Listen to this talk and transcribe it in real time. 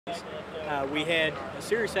We had a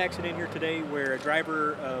serious accident here today where a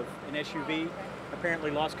driver of an SUV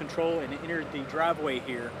apparently lost control and entered the driveway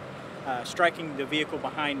here, striking the vehicle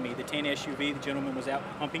behind me, the tan SUV. The gentleman was out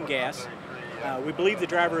pumping gas. We believe the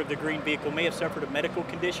driver of the green vehicle may have suffered a medical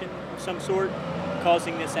condition of some sort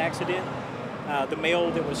causing this accident. The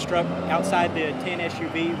male that was struck outside the tan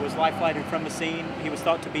SUV was life-flighted from the scene. He was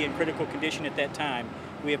thought to be in critical condition at that time.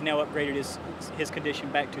 We have now upgraded his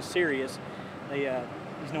condition back to serious.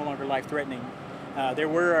 He's no longer life-threatening. There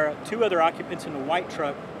were two other occupants in the white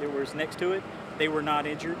truck that was next to it. They were not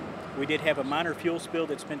injured. We did have a minor fuel spill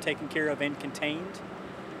that's been taken care of and contained.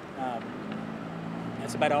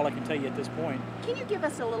 That's about all I can tell you at this point. Can you give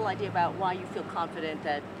us a little idea about why you feel confident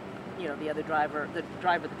that, you know, the driver of the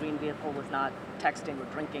green vehicle was not texting or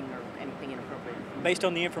drinking or anything inappropriate? Based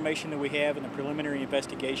on the information that we have in the preliminary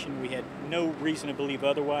investigation, we had no reason to believe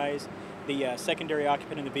otherwise. The secondary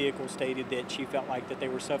occupant in the vehicle stated that she felt like that they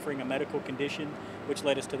were suffering a medical condition, which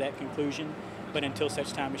led us to that conclusion. But until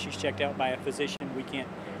such time as she's checked out by a physician, we can't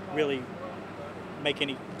really make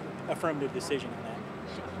any affirmative decision on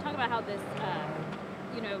that. Talk about how this,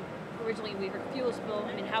 originally we heard fuel spill.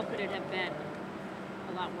 I mean, how could it have been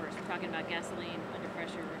a lot worse? We're talking about gasoline under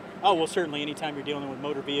pressure. Oh, well, certainly anytime you're dealing with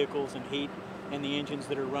motor vehicles and heat and the engines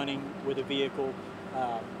that are running with a vehicle,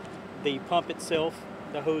 the pump itself,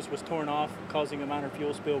 the hose was torn off, causing a minor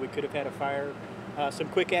fuel spill. We could have had a fire. Some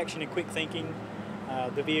quick action and quick thinking.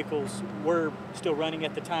 The vehicles were still running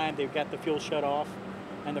at the time. They've got the fuel shut off,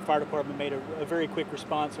 and the fire department made a very quick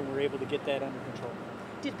response, and we were able to get that under control.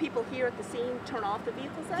 Did people here at the scene turn off the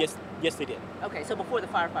vehicles then? Yes, they did. Okay, so before the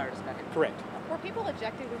firefighters got in. Correct. Were people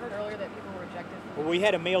ejected? We heard earlier that people were ejected. Well, we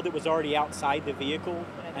had a male that was already outside the vehicle,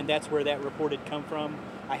 and that's where that report had come from.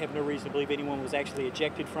 I have no reason to believe anyone was actually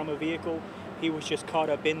ejected from a vehicle. He was just caught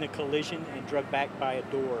up in the collision and dragged back by a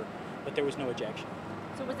door, but there was no ejection.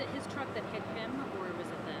 So was it his truck that hit him, or was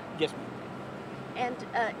it the... Yes, ma'am. And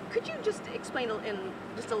could you just explain in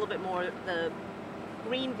just a little bit more the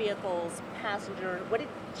green vehicle's passenger? What did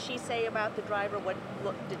she say about the driver? What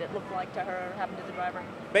did it look like to her, happened to the driver?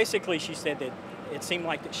 Basically, she said that it seemed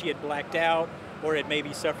like that she had blacked out or had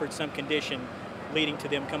maybe suffered some condition leading to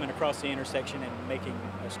them coming across the intersection and making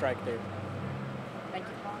a strike there. Thank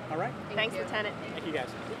you. All right. Thanks, Lieutenant. Thank you, guys.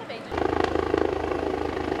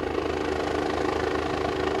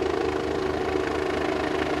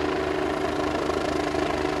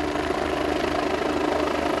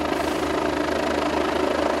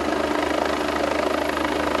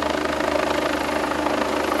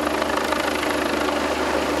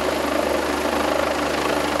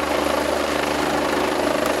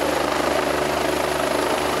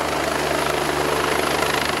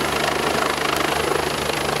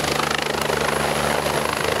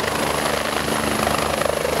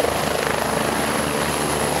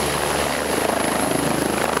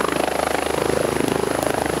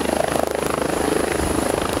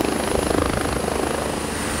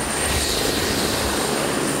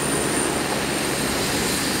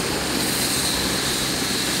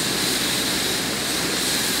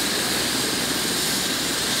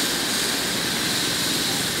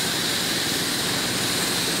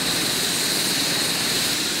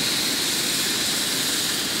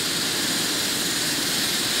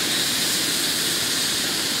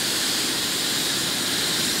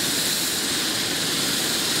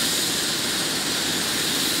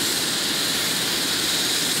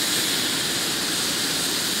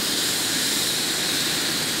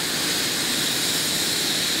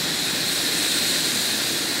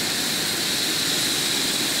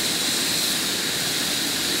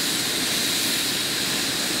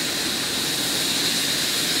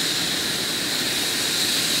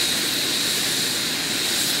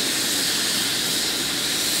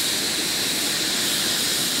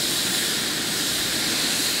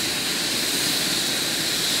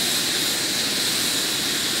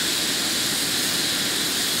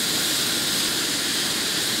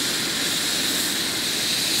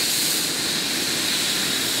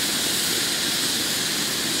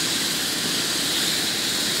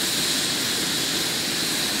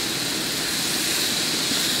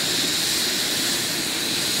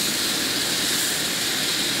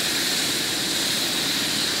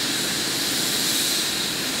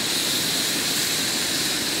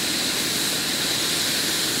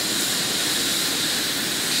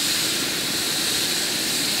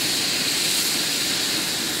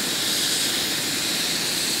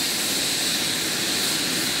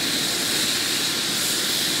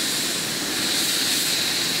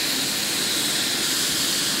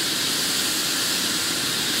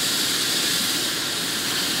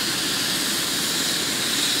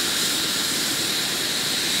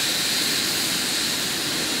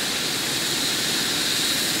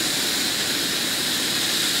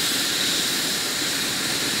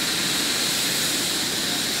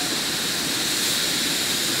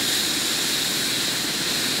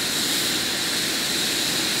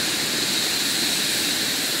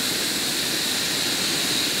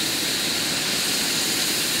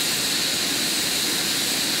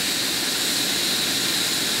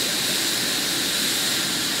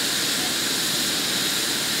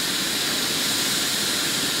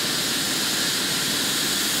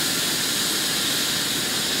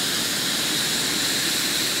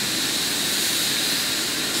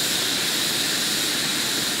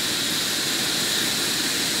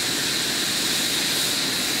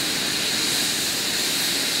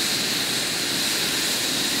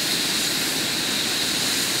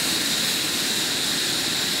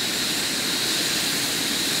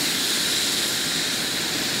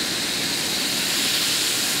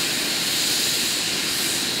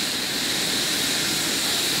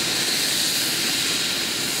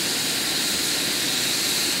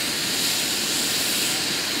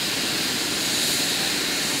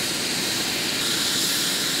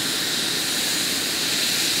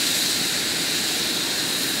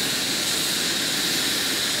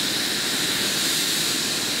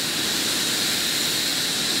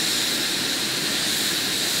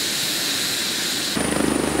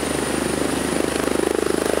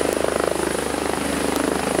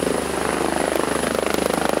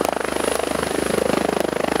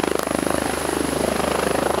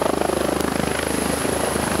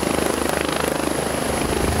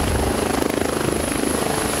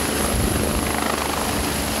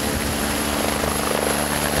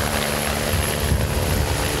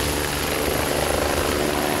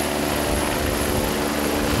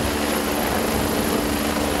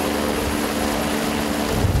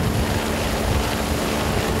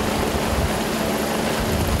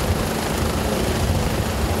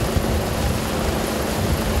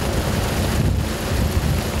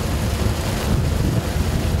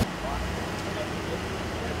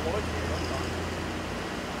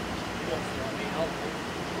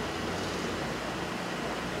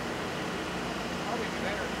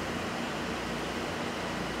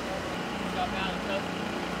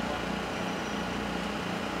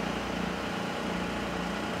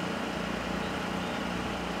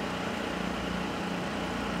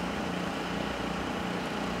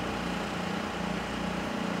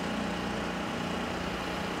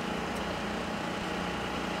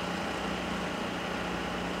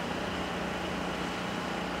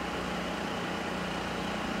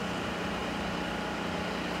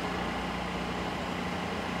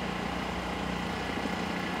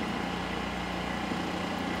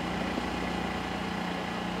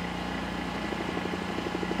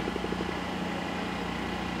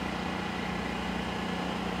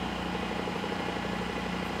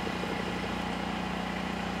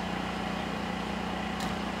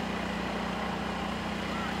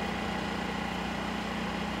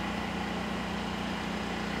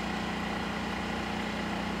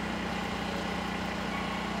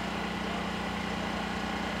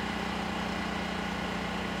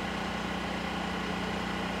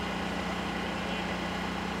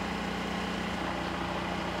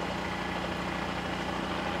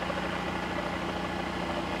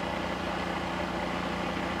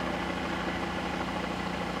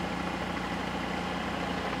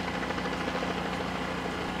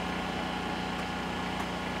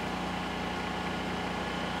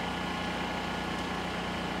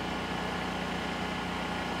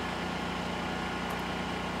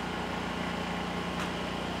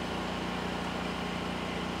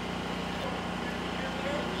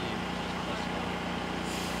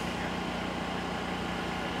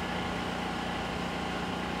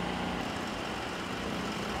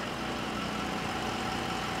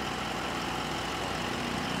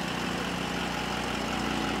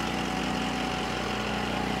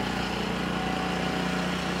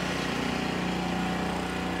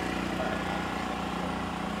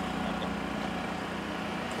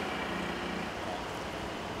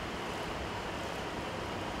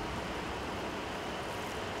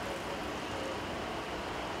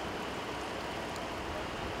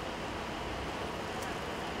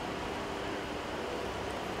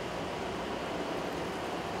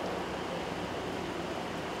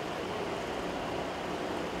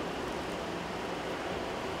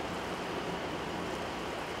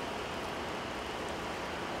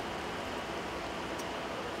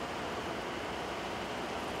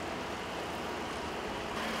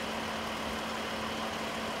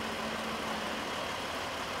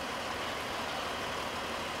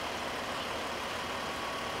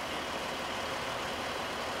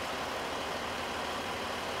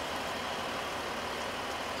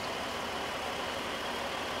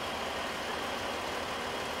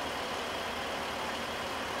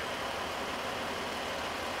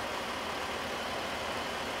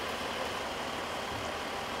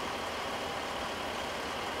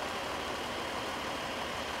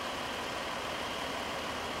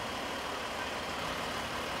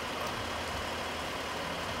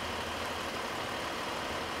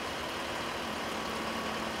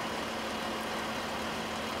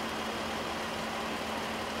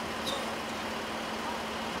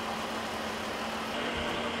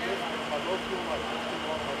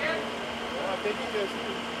 think he just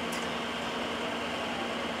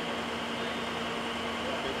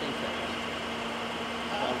 15 seconds.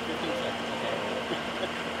 15 seconds.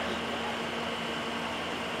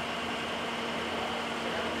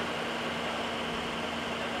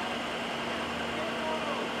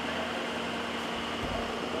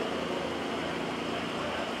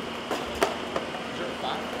 Is there a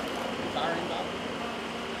fire? Firing bob?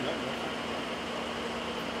 No.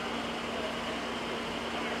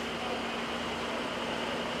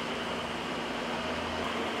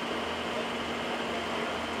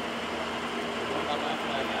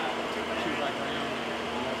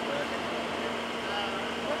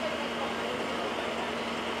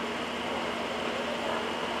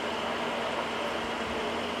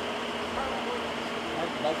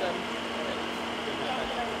 Both of them?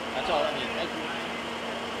 That's all I need.